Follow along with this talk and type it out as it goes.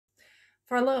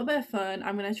For a little bit of fun,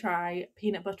 I'm going to try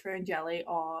peanut butter and jelly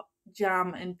or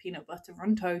jam and peanut butter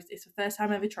on toast. It's the first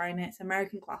time ever trying it. It's an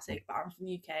American classic, but I'm from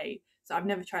the UK, so I've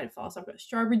never tried it before. So I've got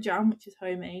strawberry jam, which is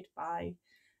homemade by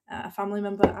a family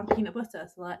member, and peanut butter.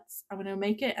 So I'm going to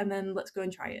make it and then let's go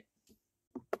and try it.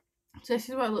 So this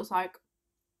is what it looks like.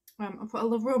 I put a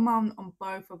little amount on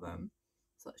both of them.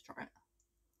 So let's try it.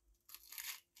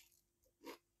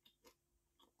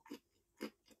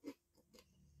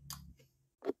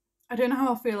 I don't know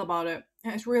how I feel about it.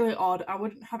 It's really odd. I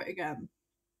wouldn't have it again.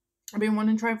 I've been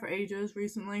wanting to try it for ages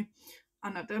recently,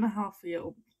 and I don't know how I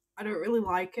feel. I don't really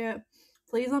like it.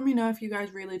 Please let me know if you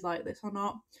guys really like this or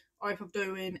not, or if I'm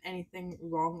doing anything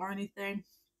wrong or anything.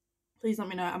 Please let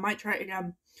me know. I might try it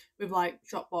again with like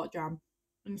shop bought jam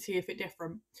and see if it's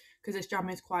different, because this jam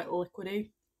is quite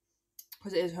liquidy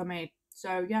because it is homemade.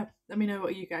 So yeah, let me know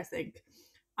what you guys think.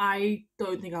 I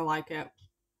don't think I like it.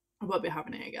 I won't be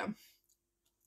having it again.